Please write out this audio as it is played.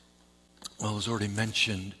Well, as already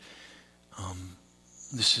mentioned,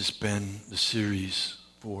 this has been the series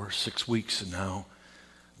for 6 weeks and now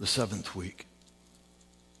the 7th week.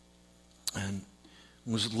 And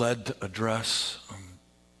was led to address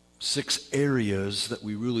 6 areas that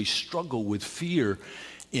we really struggle with fear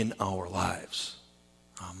in our lives.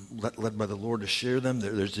 Led by the Lord to share them.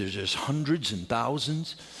 There's just hundreds and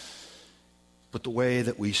thousands. But the way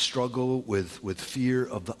that we struggle with fear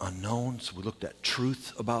of the unknown, so we looked at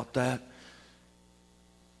truth about that.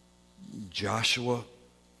 Joshua,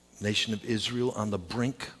 nation of Israel, on the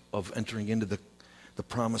brink of entering into the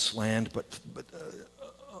promised land, but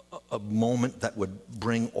a moment that would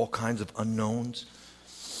bring all kinds of unknowns.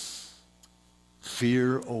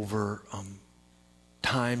 Fear over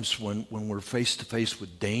times when we're face to face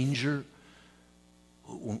with danger,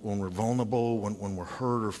 when we're vulnerable, when we're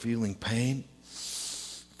hurt or feeling pain.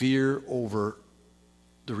 Fear over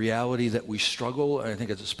the reality that we struggle, and I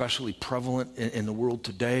think it's especially prevalent in the world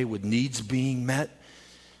today, with needs being met.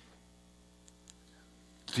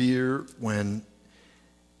 Fear when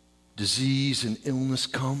disease and illness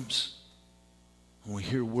comes, when we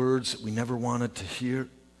hear words that we never wanted to hear,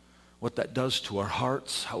 what that does to our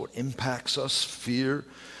hearts, how it impacts us. Fear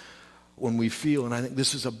when we feel, and I think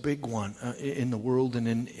this is a big one in the world and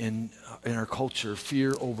in our culture,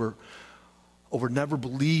 fear over never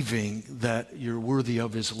believing that you're worthy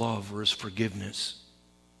of his love or his forgiveness.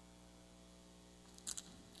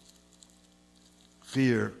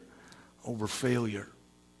 Fear over failure.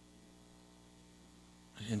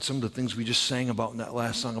 And some of the things we just sang about in that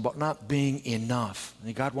last song, about not being enough.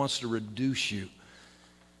 And God wants to reduce you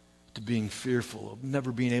to being fearful of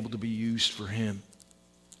never being able to be used for him.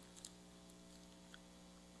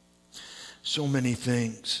 So many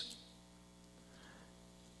things.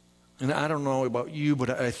 And I don't know about you, but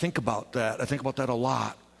I think about that. I think about that a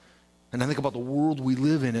lot. And I think about the world we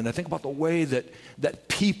live in, and I think about the way that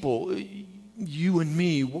people, you and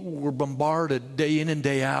me, were bombarded day in and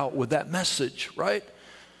day out with that message, right?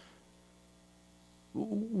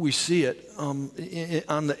 We see it on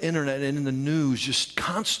the internet and in the news, just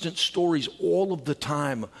constant stories all of the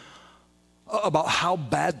time about how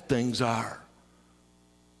bad things are,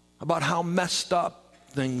 about how messed up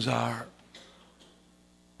things are,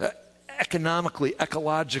 economically,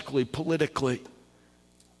 ecologically, politically,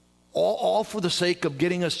 all for the sake of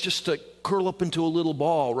getting us just to curl up into a little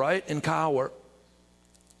ball, right, and cower.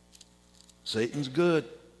 Satan's good.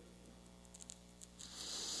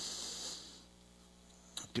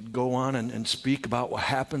 Could go on and speak about what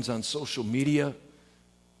happens on social media.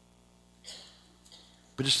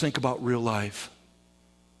 But just think about real life.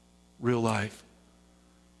 Real life.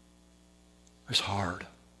 It's hard,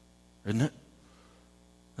 isn't it?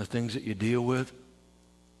 The things that you deal with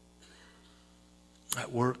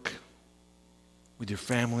at work, with your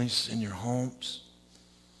families, in your homes,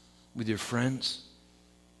 with your friends.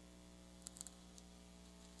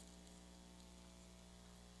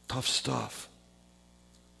 Tough stuff.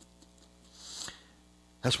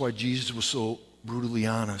 That's why Jesus was so brutally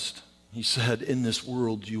honest. He said, in this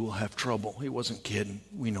world you will have trouble. He wasn't kidding.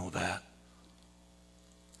 We know that.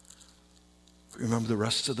 Remember the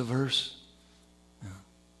rest of the verse? Yeah.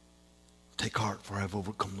 Take heart, for I have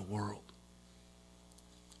overcome the world.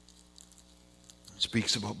 It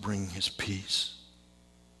speaks about bringing his peace.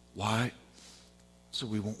 Why? So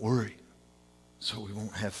we won't worry. So we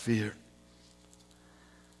won't have fear.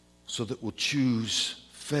 So that we'll choose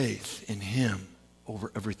faith in him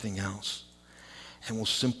over everything else. And we'll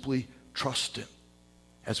simply trust him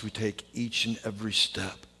as we take each and every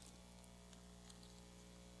step.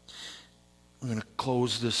 I'm going to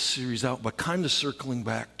close this series out by kind of circling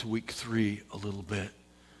back to week 3 a little bit.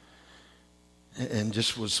 And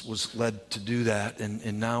just was led to do that.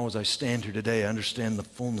 And now as I stand here today, I understand the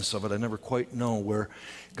fullness of it. I never quite know where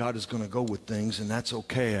God is going to go with things, and that's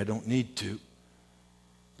okay. I don't need to.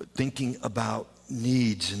 But thinking about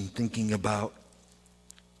needs and thinking about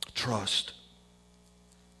trust.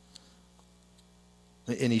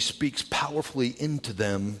 And he speaks powerfully into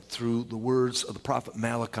them through the words of the prophet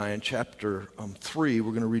Malachi in chapter 3.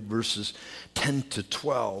 We're going to read verses 10 to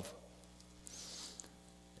 12.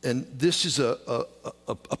 And this is a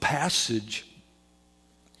passage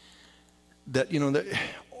that, that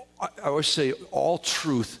I always say all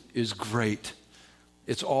truth is great.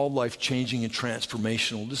 It's all life-changing and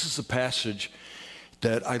transformational. This is a passage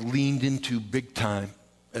that I leaned into big time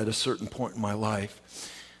at a certain point in my life.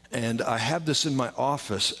 And I have this in my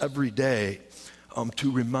office every day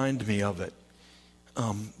to remind me of it.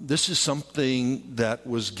 This is something that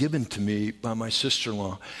was given to me by my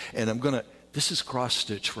sister-in-law. And this is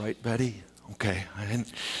cross-stitch, right, Betty? Okay.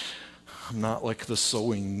 I'm not like the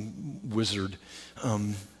sewing wizard.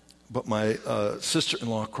 But my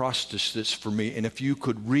sister-in-law cross-stitched this for me, and if you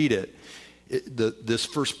could read it, this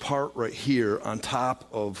first part right here on top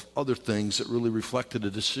of other things that really reflected a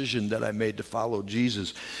decision that I made to follow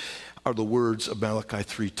Jesus are the words of Malachi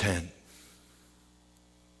 3:10.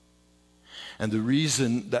 And the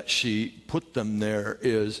reason that she put them there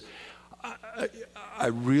is I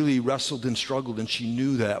really wrestled and struggled, and she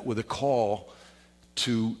knew that, with a call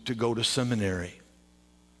to go to seminary.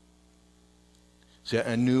 See,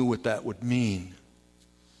 I knew what that would mean.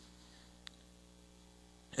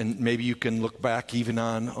 And maybe you can look back even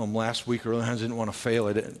on last week, or I didn't want to fail.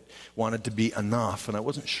 I didn't want it to be enough, and I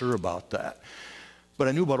wasn't sure about that. But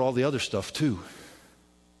I knew about all the other stuff too.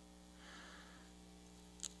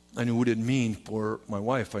 I knew what it'd mean for my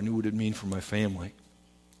wife. I knew what it'd mean for my family.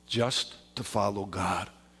 Just to follow God.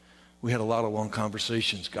 We had a lot of long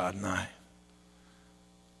conversations, God and I.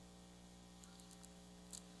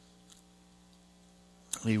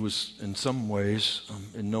 He was, in some ways,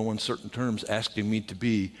 in no uncertain terms, asking me to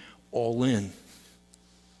be all in.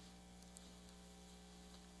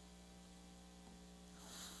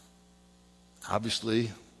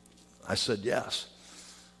 Obviously, I said yes.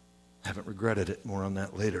 Haven't regretted it. More on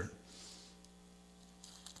that later.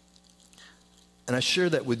 And I share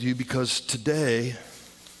that with you because today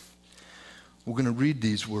we're going to read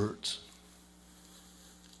these words.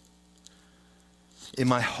 And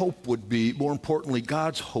my hope would be, more importantly,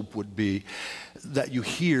 God's hope would be, that you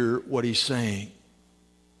hear what he's saying.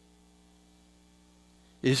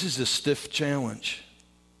 This is a stiff challenge.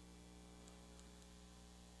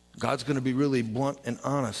 God's going to be really blunt and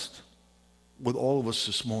honest with all of us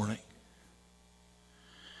this morning.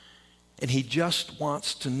 And he just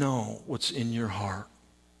wants to know what's in your heart.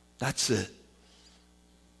 That's it.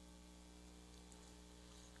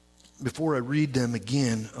 Before I read them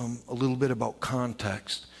again, a little bit about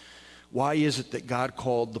context. Why is it that God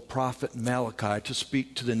called the prophet Malachi to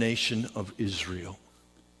speak to the nation of Israel?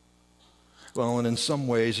 Well, and in some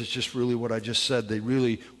ways, it's just really what I just said. They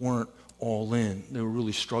really weren't all in. They were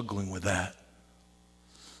really struggling with that.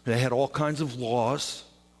 They had all kinds of laws.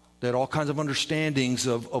 They had all kinds of understandings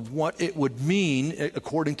of what it would mean,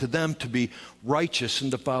 according to them, to be righteous and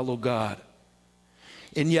to follow God.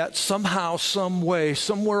 And yet, somehow, some way,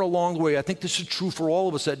 somewhere along the way, I think this is true for all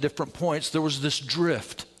of us at different points, there was this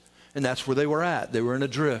drift. And that's where they were at. They were in a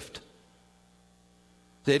drift.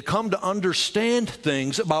 They had come to understand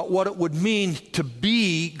things about what it would mean to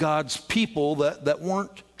be God's people that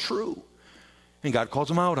weren't true. And God calls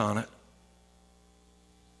them out on it.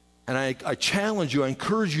 And I challenge you, I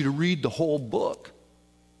encourage you to read the whole book.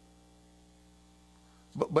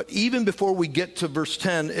 But even before we get to verse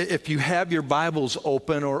 10, if you have your Bibles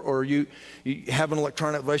open or you have an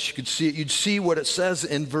electronic device, you could see it. You'd see what it says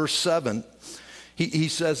in verse 7. He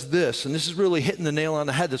says this, and this is really hitting the nail on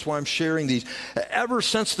the head. That's why I'm sharing these. Ever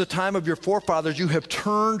since the time of your forefathers, you have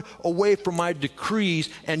turned away from my decrees,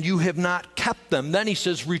 and you have not kept them. Then he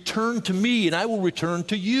says, return to me, and I will return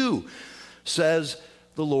to you, says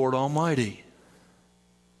the Lord Almighty.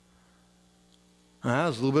 That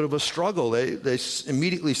was a little bit of a struggle. They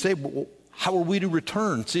immediately say, well, how are we to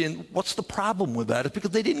return? See, and what's the problem with that? It's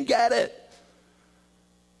because they didn't get it.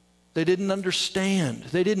 They didn't understand.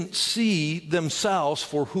 They didn't see themselves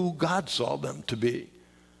for who God saw them to be.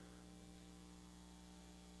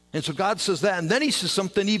 And so God says that, and then he says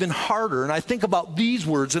something even harder. And I think about these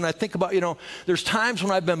words, and I think about, there's times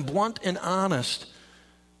when I've been blunt and honest.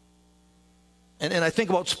 And I think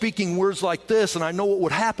about speaking words like this, and I know what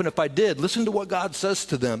would happen if I did. Listen to what God says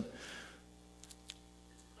to them.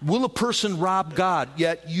 Will a person rob God,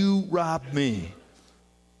 yet you rob me?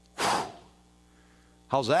 Whew.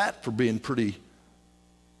 How's that for being pretty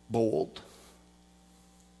bold?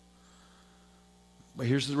 But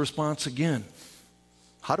here's the response again.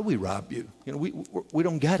 How do we rob you? We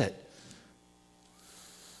don't get it.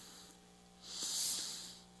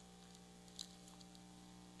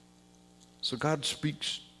 So God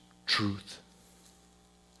speaks truth.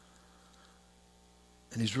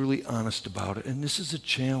 And he's really honest about it. And this is a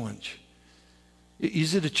challenge.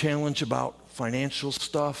 Is it a challenge about financial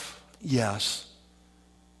stuff? Yes.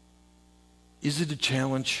 Is it a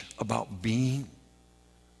challenge about being,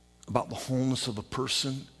 about the wholeness of a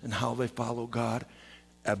person and how they follow God?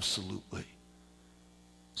 Absolutely.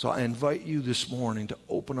 So I invite you this morning to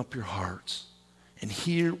open up your hearts and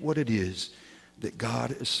hear what it is that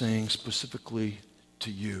God is saying specifically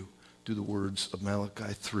to you through the words of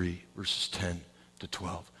Malachi 3, verses 10 to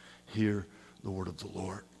 12. Hear the word of the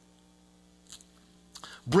Lord.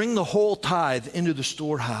 Bring the whole tithe into the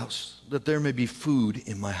storehouse, that there may be food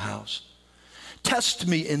in my house. Test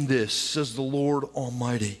me in this, says the Lord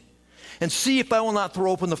Almighty, and see if I will not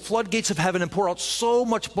throw open the floodgates of heaven and pour out so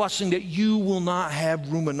much blessing that you will not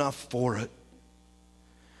have room enough for it.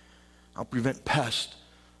 I'll prevent pests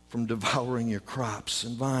from devouring your crops,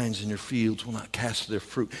 and vines in your fields will not cast their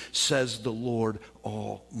fruit, says the Lord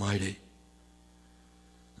Almighty.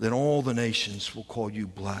 Then all the nations will call you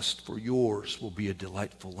blessed, for yours will be a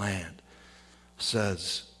delightful land,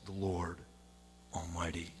 says the Lord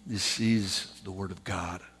Almighty. This is the word of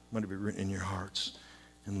God. Might it be written in your hearts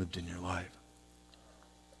and lived in your life.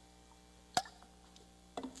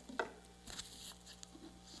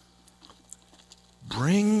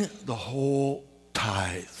 Bring the whole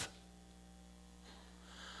tithe.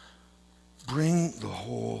 Bring the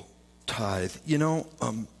whole tithe. You know,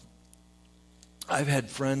 I've had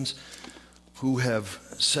friends who have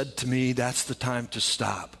said to me, that's the time to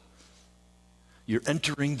stop. You're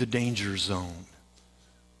entering the danger zone.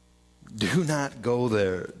 Do not go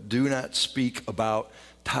there. Do not speak about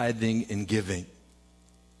tithing and giving.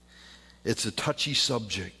 It's a touchy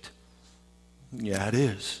subject. Yeah, it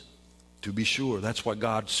is, to be sure. That's why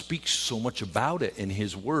God speaks so much about it in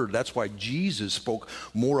his word. That's why Jesus spoke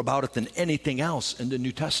more about it than anything else in the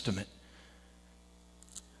New Testament.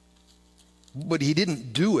 But he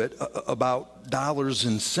didn't do it about dollars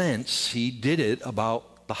and cents. He did it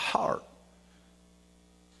about the heart.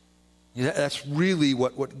 That's really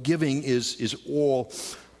what giving is all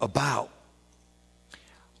about.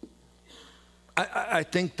 I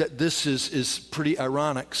think that this is pretty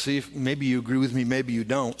ironic. See, if maybe you agree with me, maybe you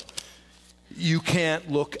don't. You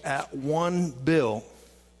can't look at one bill.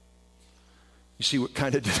 You see what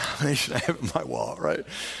kind of denomination I have in my wallet, right?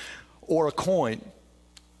 Or a coin.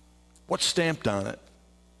 What's stamped on it?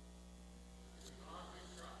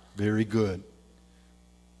 Very good.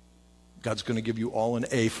 God's going to give you all an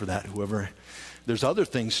A for that, whoever. There's other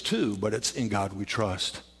things too, but it's in God we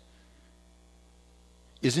trust.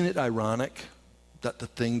 Isn't it ironic that the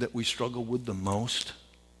thing that we struggle with the most,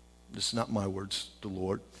 this is not my words, the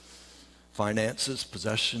Lord, finances,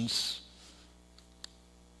 possessions,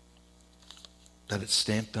 that it's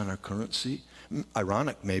stamped on our currency?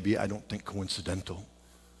 Ironic maybe, I don't think coincidental.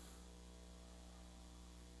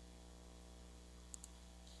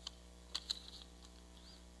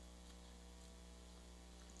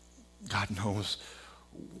 God knows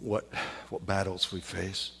what battles we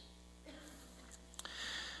face.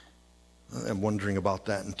 I'm wondering about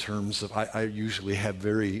that in terms of, I usually have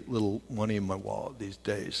very little money in my wallet these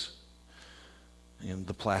days. And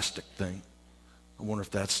the plastic thing. I wonder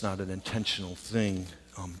if that's not an intentional thing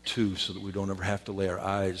too, so that we don't ever have to lay our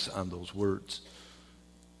eyes on those words.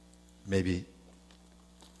 Maybe.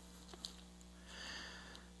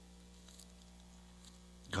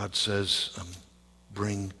 God says,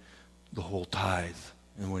 bring the whole tithe.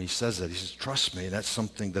 And when he says that, he says, trust me, that's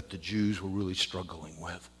something that the Jews were really struggling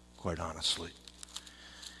with, quite honestly.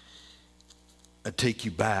 I take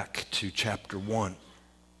you back to chapter 1.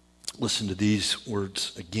 Listen to these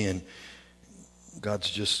words again. God's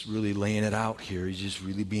just really laying it out here. He's just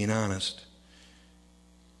really being honest.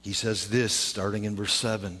 He says this, starting in verse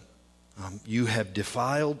 7. You have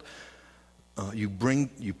defiled, you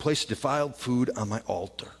place defiled food on my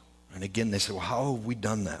altar. And again, they say, well, how have we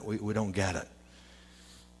done that? We don't get it.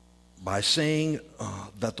 By saying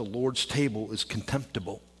that the Lord's table is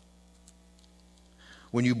contemptible.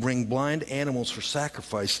 When you bring blind animals for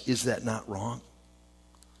sacrifice, is that not wrong?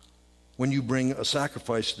 When you bring a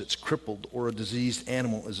sacrifice that's crippled or a diseased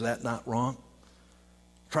animal, is that not wrong?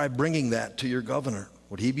 Try bringing that to your governor.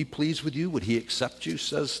 Would he be pleased with you? Would he accept you,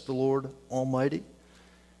 says the Lord Almighty?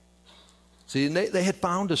 See, and they had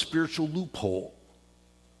found a spiritual loophole.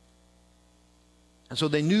 And so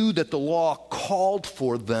they knew that the law called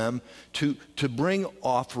for them to bring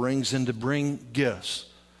offerings and to bring gifts.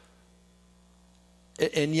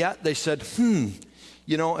 And yet they said,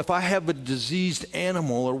 you know, if I have a diseased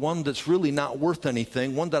animal or one that's really not worth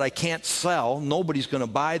anything, one that I can't sell, nobody's going to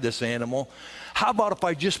buy this animal, how about if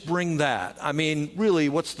I just bring that? I mean, really,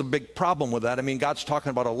 what's the big problem with that? I mean, God's talking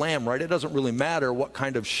about a lamb, right? It doesn't really matter what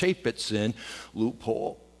kind of shape it's in.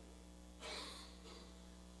 Loophole.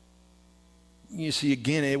 You see,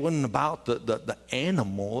 again, it wasn't about the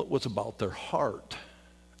animal, it was about their heart.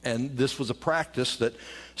 And this was a practice that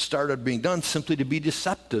started being done simply to be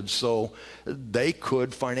deceptive so they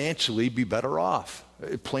could financially be better off.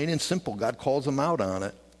 Plain and simple, God calls them out on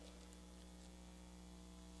it.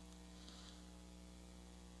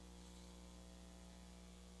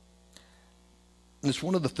 And it's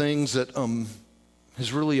one of the things that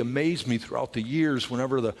has really amazed me throughout the years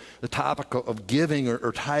whenever the topic of giving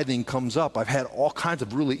or tithing comes up. I've had all kinds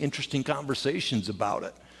of really interesting conversations about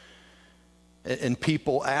it. And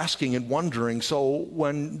people asking and wondering, so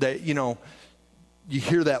when they, you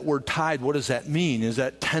hear that word tithe, what does that mean? Is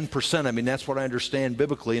that 10%? I mean, that's what I understand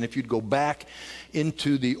biblically. And if you'd go back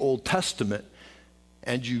into the Old Testament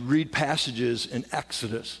and you read passages in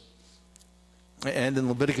Exodus and in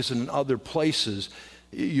Leviticus and in other places,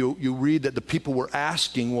 you read that the people were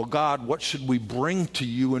asking, well, God, what should we bring to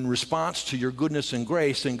you in response to your goodness and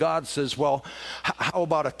grace? And God says, well, how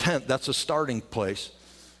about a tenth? That's a starting place.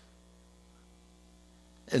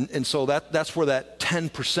 And so that's where that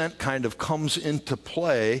 10% kind of comes into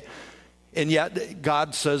play. And yet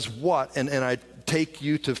God says what? And I take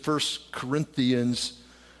you to 2 Corinthians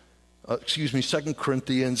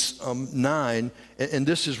 9, and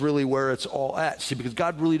this is really where it's all at. See, because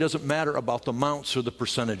God really doesn't matter about the amounts or the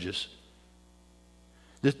percentages.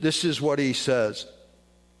 This is what he says.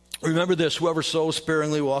 Remember this, whoever sows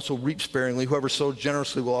sparingly will also reap sparingly. Whoever sows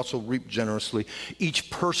generously will also reap generously.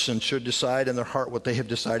 Each person should decide in their heart what they have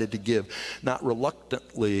decided to give, not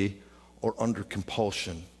reluctantly or under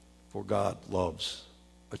compulsion, for God loves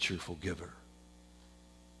a cheerful giver.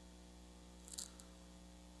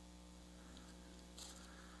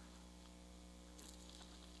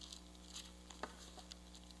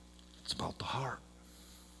 It's about the heart.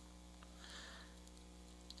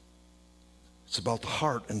 It's about the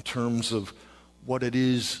heart in terms of what it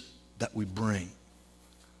is that we bring.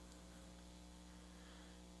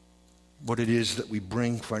 What it is that we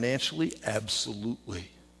bring financially, absolutely.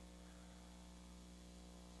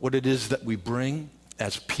 What it is that we bring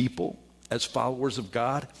as people, as followers of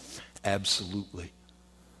God, absolutely.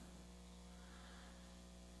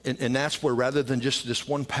 And that's where, rather than just this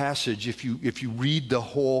one passage, if you read the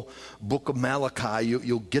whole book of Malachi,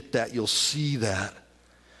 you'll get that, you'll see that.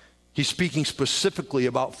 He's speaking specifically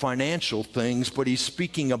about financial things, but he's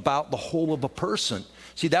speaking about the whole of a person.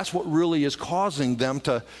 See, that's what really is causing them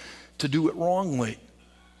to do it wrongly.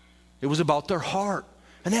 It was about their heart,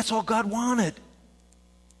 and that's all God wanted.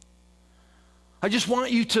 I just want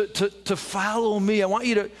you to follow me. I want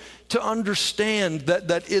you to understand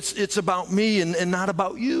that it's about me and not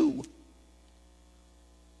about you.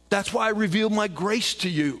 That's why I revealed my grace to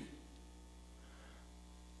you.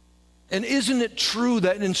 And isn't it true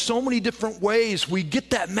that in so many different ways we get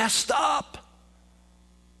that messed up?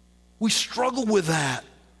 We struggle with that.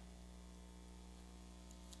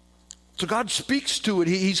 So God speaks to it.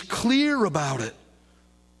 He's clear about it.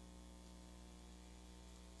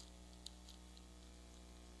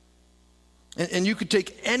 And you could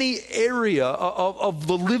take any area of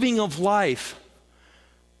the living of life,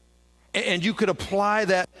 and you could apply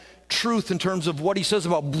that truth in terms of what he says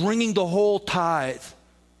about bringing the whole tithe.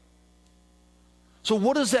 So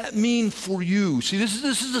what does that mean for you? See, this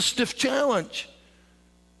is a stiff challenge.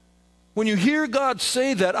 When you hear God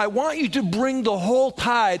say that, I want you to bring the whole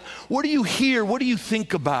tithe. What do you hear? What do you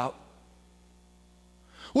think about?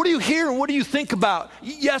 What do you hear and what do you think about?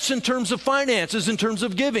 Yes, in terms of finances, in terms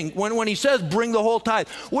of giving. When he says bring the whole tithe,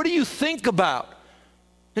 what do you think about?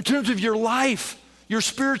 In terms of your life, your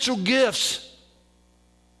spiritual gifts,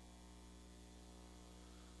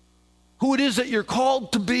 who it is that you're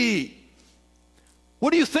called to be.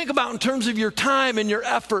 What do you think about in terms of your time and your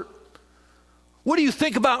effort? What do you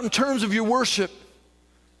think about in terms of your worship?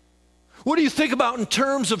 What do you think about in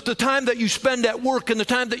terms of the time that you spend at work and the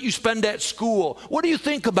time that you spend at school? What do you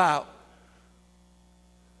think about?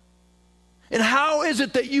 And how is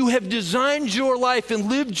it that you have designed your life and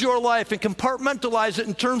lived your life and compartmentalized it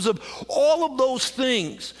in terms of all of those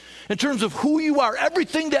things, in terms of who you are,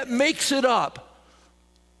 everything that makes it up?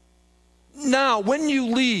 Now, when you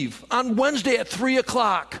leave on Wednesday at 3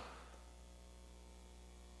 o'clock,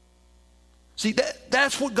 see,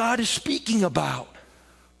 that's what God is speaking about.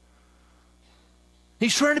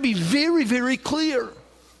 He's trying to be very, very clear.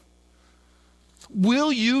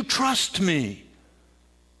 Will you trust me?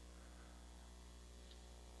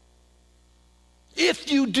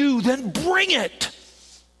 If you do, then bring it.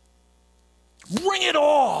 Bring it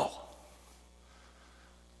all.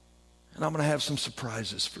 And I'm going to have some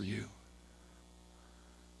surprises for you.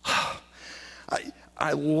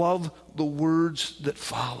 I love the words that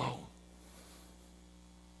follow.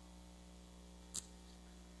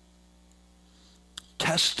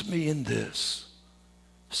 Test me in this,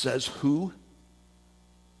 says who? Do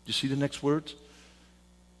you see the next words?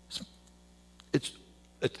 It's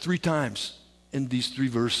 3 times in these 3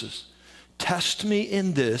 verses. Test me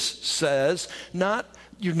in this, says not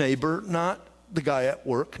your neighbor, not the guy at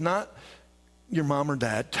work, not your mom or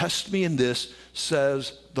dad. Test me in this,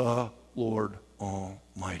 says the Lord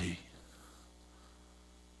Almighty.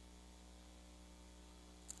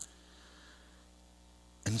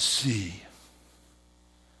 And see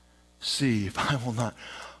see if I will not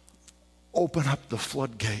open up the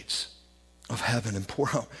floodgates of heaven and pour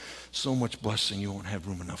out so much blessing you won't have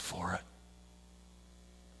room enough for it.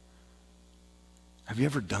 Have you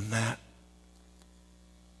ever done that?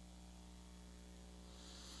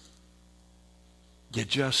 You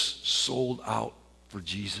just sold out for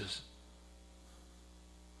Jesus.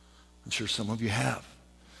 I'm sure some of you have.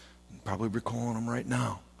 You're probably recalling them right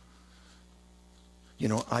now. You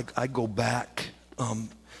know, I go back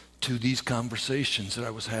to these conversations that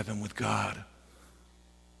I was having with God.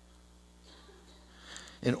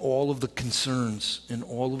 And all of the concerns and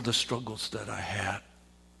all of the struggles that I had.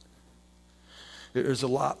 There's a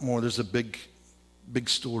lot more. There's a big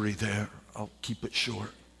story there. I'll keep it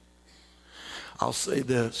short. I'll say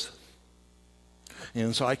this.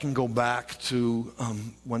 And so I can go back to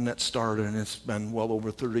when that started, and it's been well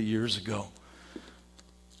over 30 years ago.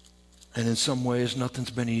 And in some ways,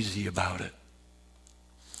 nothing's been easy about it.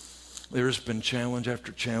 There's been challenge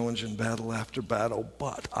after challenge and battle after battle,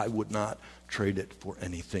 but I would not trade it for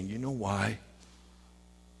anything. You know why?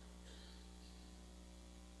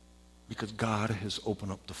 Because God has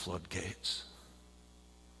opened up the floodgates.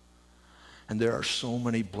 And there are so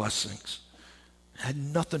many blessings. It had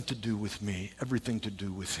nothing to do with me, everything to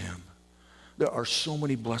do with him. There are so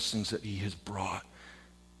many blessings that he has brought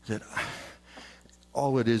that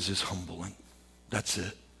all it is humbling. That's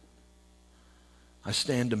it. I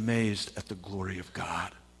stand amazed at the glory of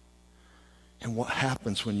God. And what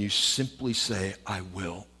happens when you simply say, I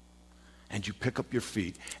will, and you pick up your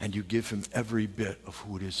feet and you give him every bit of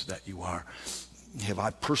who it is that you are. Have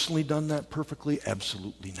I personally done that perfectly?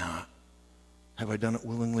 Absolutely not. Have I done it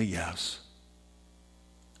willingly? Yes.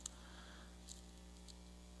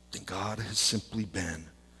 And God has simply been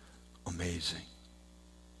amazing.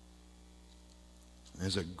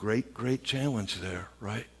 There's a great, great challenge there,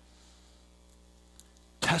 right?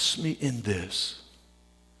 Test me in this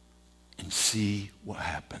and see what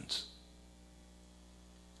happens.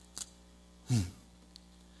 A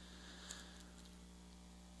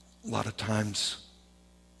lot of times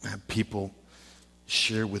I have people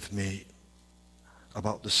share with me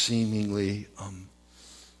about the seemingly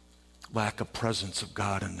lack of presence of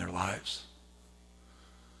God in their lives.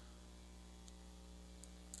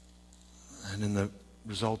 And in the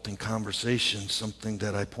resulting conversation, something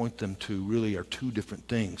that I point them to really are two different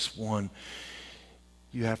things. One,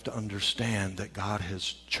 you have to understand that God has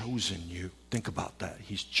chosen you. Think about that.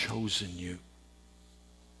 He's chosen you.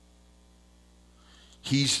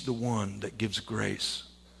 He's the one that gives grace.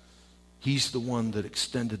 He's the one that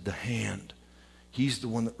extended the hand. He's the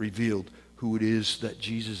one that revealed who it is that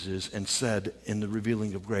Jesus is and said in the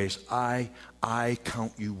revealing of grace, I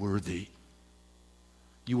count you worthy.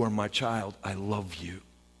 You are my child. I love you.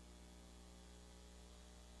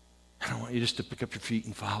 And I want you just to pick up your feet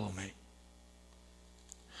and follow me.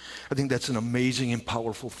 I think that's an amazing and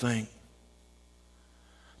powerful thing.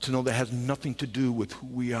 To know that has nothing to do with who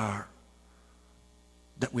we are,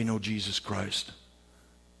 that we know Jesus Christ.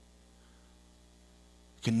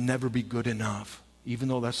 It can never be good enough, even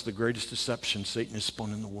though that's the greatest deception Satan has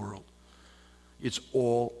spun in the world. It's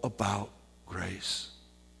all about grace.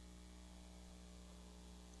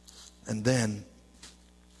 And then,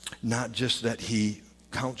 not just that he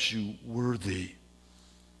counts you worthy,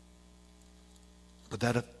 but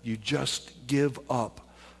that if you just give up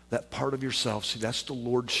that part of yourself, see, that's the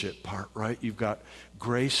lordship part, right? You've got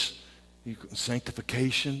grace,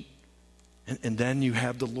 sanctification, and then you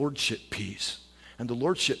have the lordship piece. And the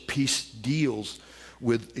lordship piece deals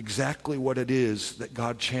with exactly what it is that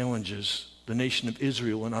God challenges the nation of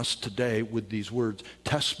Israel and us today with these words.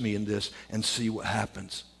 Test me in this and see what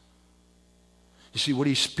happens. You see, what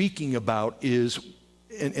he's speaking about is,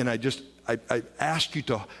 and I ask you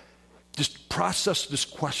to just process this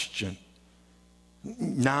question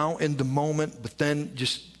now in the moment, but then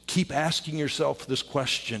just keep asking yourself this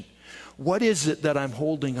question. What is it that I'm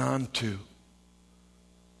holding on to?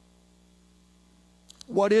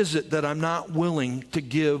 What is it that I'm not willing to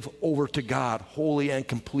give over to God wholly and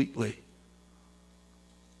completely?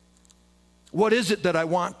 What is it that I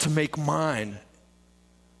want to make mine?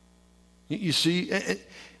 You see,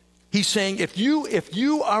 he's saying if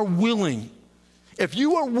you are willing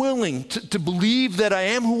to believe that I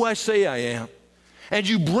am who I say I am, and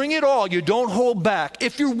you bring it all, you don't hold back,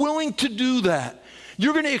 if you're willing to do that,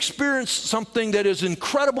 you're going to experience something that is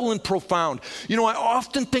incredible and profound. You know, I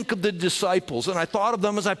often think of the disciples, and I thought of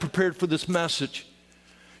them as I prepared for this message.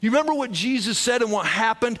 You remember what Jesus said and what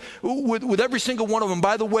happened with every single one of them?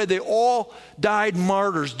 By the way, they all died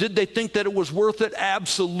martyrs. Did they think that it was worth it?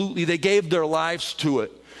 Absolutely. They gave their lives to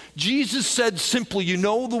it. Jesus said simply, you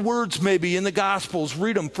know the words maybe in the Gospels.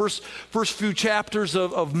 Read them, first few chapters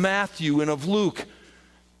of Matthew and of Luke.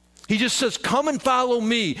 He just says, come and follow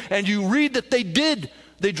me. And you read that they did.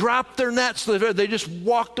 They dropped their nets. They just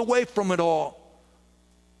walked away from it all.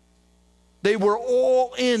 They were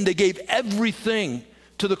all in. They gave everything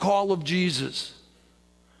to the call of Jesus.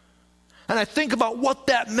 And I think about what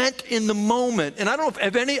that meant in the moment. And I don't know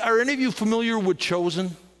if are any of you familiar with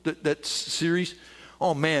Chosen, that series?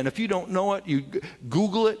 Oh man, if you don't know it, you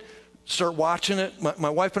Google it, start watching it. My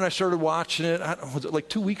wife and I started watching it, was it like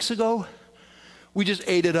 2 weeks ago? We just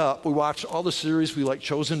ate it up. We watched all the series. We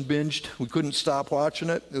Chosen binged. We couldn't stop watching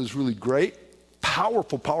it. It was really great.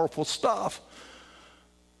 Powerful, powerful stuff.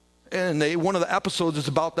 And one of the episodes is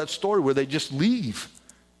about that story where they just leave.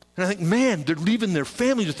 And I think, man, they're leaving their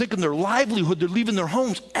families, they're thinking their livelihood, they're leaving their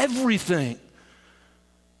homes, everything.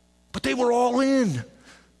 But they were all in.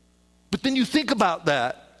 But then you think about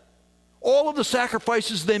that. All of the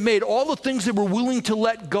sacrifices they made, all the things they were willing to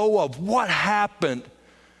let go of, what happened?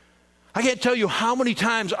 I can't tell you how many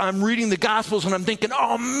times I'm reading the Gospels and I'm thinking,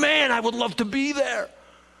 oh man, I would love to be there.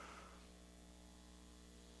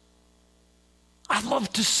 I'd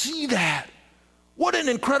love to see that. What an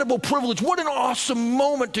incredible privilege. What an awesome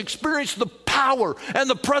moment to experience the power and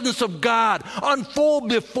the presence of God unfold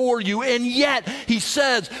before you. And yet, he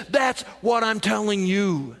says, that's what I'm telling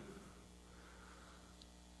you.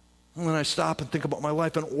 And then I stop and think about my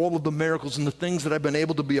life and all of the miracles and the things that I've been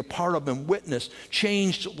able to be a part of and witness,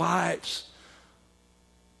 changed lives.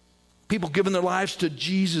 People giving their lives to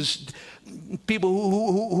Jesus, people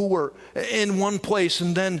who were in one place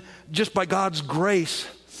and then just by God's grace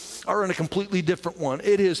are in a completely different one.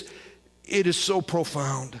 It is so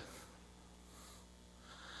profound.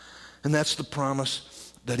 And that's the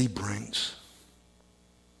promise that he brings.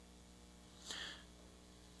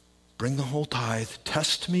 Bring the whole tithe,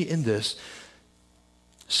 test me in this,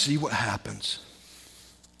 see what happens.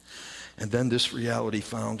 And then this reality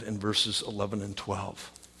found in verses 11 and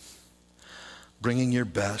 12. Bringing your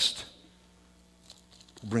best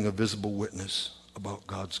will bring a visible witness about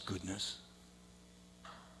God's goodness.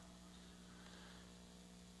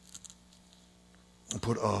 And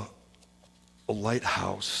put a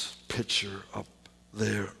lighthouse picture up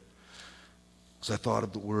there as I thought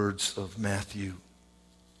of the words of Matthew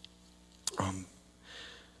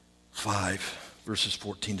 5, verses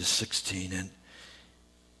 14 to 16. And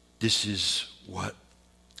this is what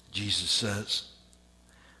Jesus says.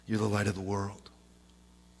 You're the light of the world.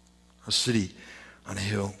 A city on a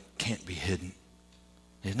hill can't be hidden.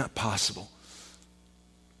 It's not possible.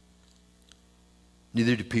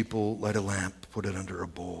 Neither do people light a lamp, put it under a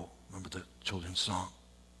bowl. Remember the children's song?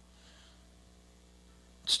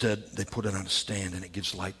 Instead, they put it on a stand and it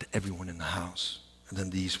gives light to everyone in the house. And then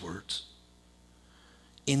these words.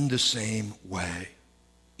 In the same way,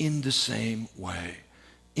 in the same way,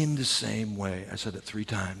 in the same way. I said it 3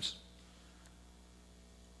 times.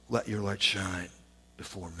 Let your light shine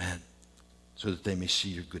before men so that they may see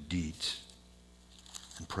your good deeds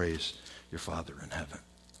and praise your Father in heaven.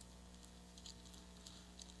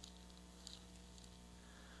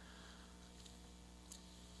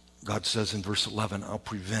 God says in verse 11, I'll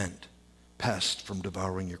prevent pests from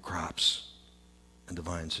devouring your crops, and the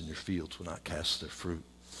vines in your fields will not cast their fruit.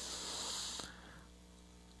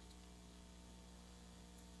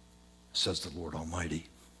 Says the Lord Almighty.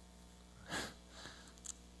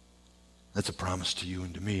 That's a promise to you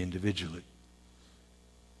and to me individually.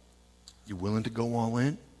 You willing to go all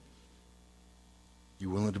in?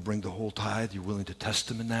 You willing to bring the whole tithe? You willing to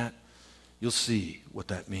test him in that? You'll see what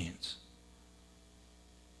that means.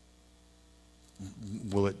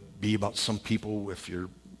 Will it be about some people, if you're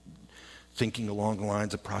thinking along the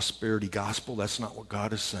lines of prosperity gospel? That's not what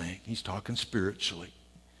God is saying. He's talking spiritually.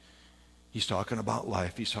 He's talking about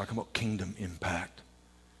life. He's talking about kingdom impact.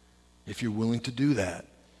 If you're willing to do that,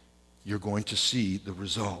 you're going to see the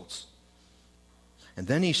results. And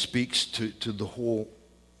then he speaks to the whole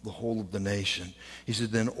of the nation. He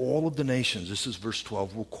said, then all of the nations, this is verse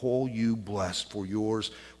 12, will call you blessed, for yours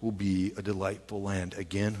will be a delightful land.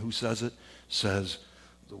 Again, who says it? Says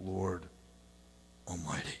the Lord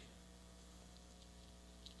Almighty.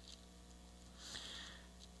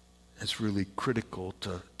 It's really critical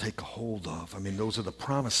to take a hold of. I mean, those are the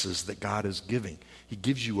promises that God is giving. He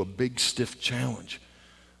gives you a big, stiff challenge,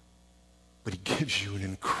 but he gives you an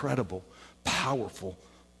incredible, powerful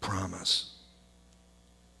promise.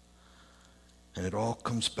 And it all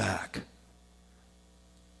comes back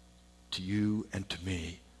to you and to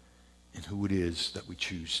me in who it is that we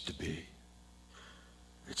choose to be.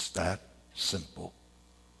 It's that simple.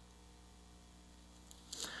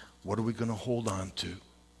 What are we going to hold on to?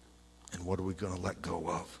 And what are we going to let go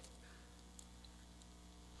of?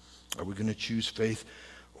 Are we going to choose faith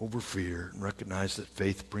over fear and recognize that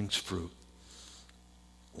faith brings fruit,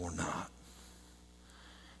 or not?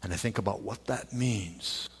 And I think about what that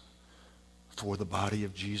means for the body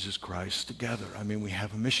of Jesus Christ together. I mean, we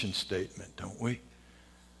have a mission statement, don't we?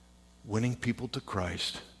 Winning people to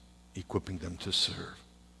Christ, equipping them to serve.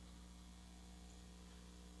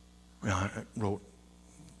 I wrote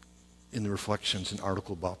in the Reflections an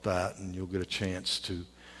article about that, and you'll get a chance to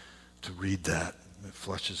read that. It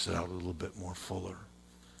fleshes it out a little bit more fuller.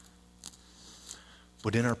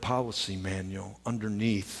 But in our policy manual,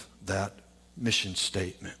 underneath that mission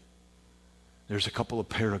statement, there's a couple of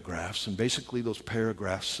paragraphs, and basically those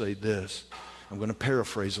paragraphs say this. I'm going to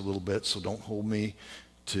paraphrase a little bit, so don't hold me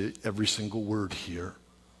to every single word here.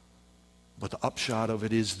 But the upshot of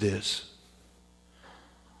it is this: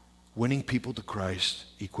 winning people to Christ,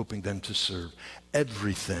 equipping them to serve.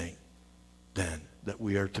 Everything, then, that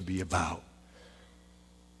we are to be about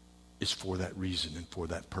is for that reason and for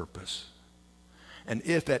that purpose. And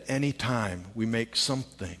if at any time we make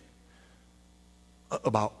something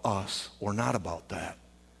about us or not about that,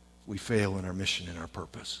 we fail in our mission and our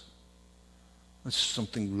purpose. That's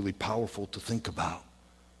something really powerful to think about.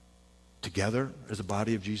 Together as a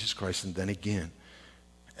body of Jesus Christ, and then again,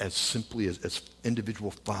 as simply as individual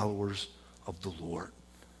followers of the Lord.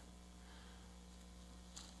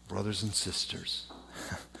 Brothers and sisters,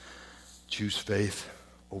 choose faith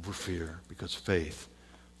over fear, because faith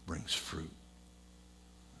brings fruit.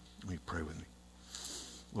 Let me pray with me.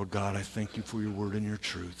 Lord God, I thank you for your word and your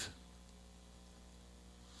truth.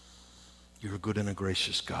 You're a good and a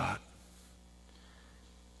gracious God.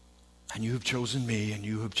 And you have chosen me, and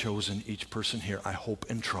you have chosen each person here. I hope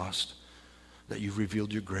and trust that you've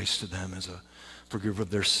revealed your grace to them as a forgiver of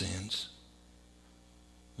their sins.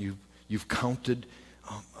 You've counted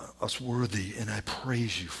us worthy, and I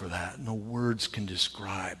praise you for that. No words can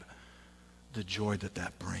describe the joy that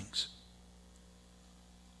that brings.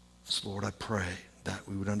 So Lord, I pray that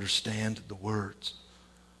we would understand the words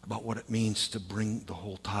about what it means to bring the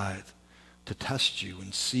whole tithe, to test you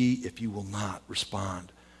and see if you will not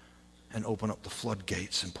respond and open up the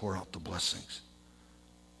floodgates and pour out the blessings.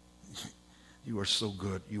 You are so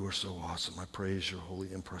good. You are so awesome. I praise your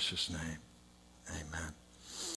holy and precious name. Amen.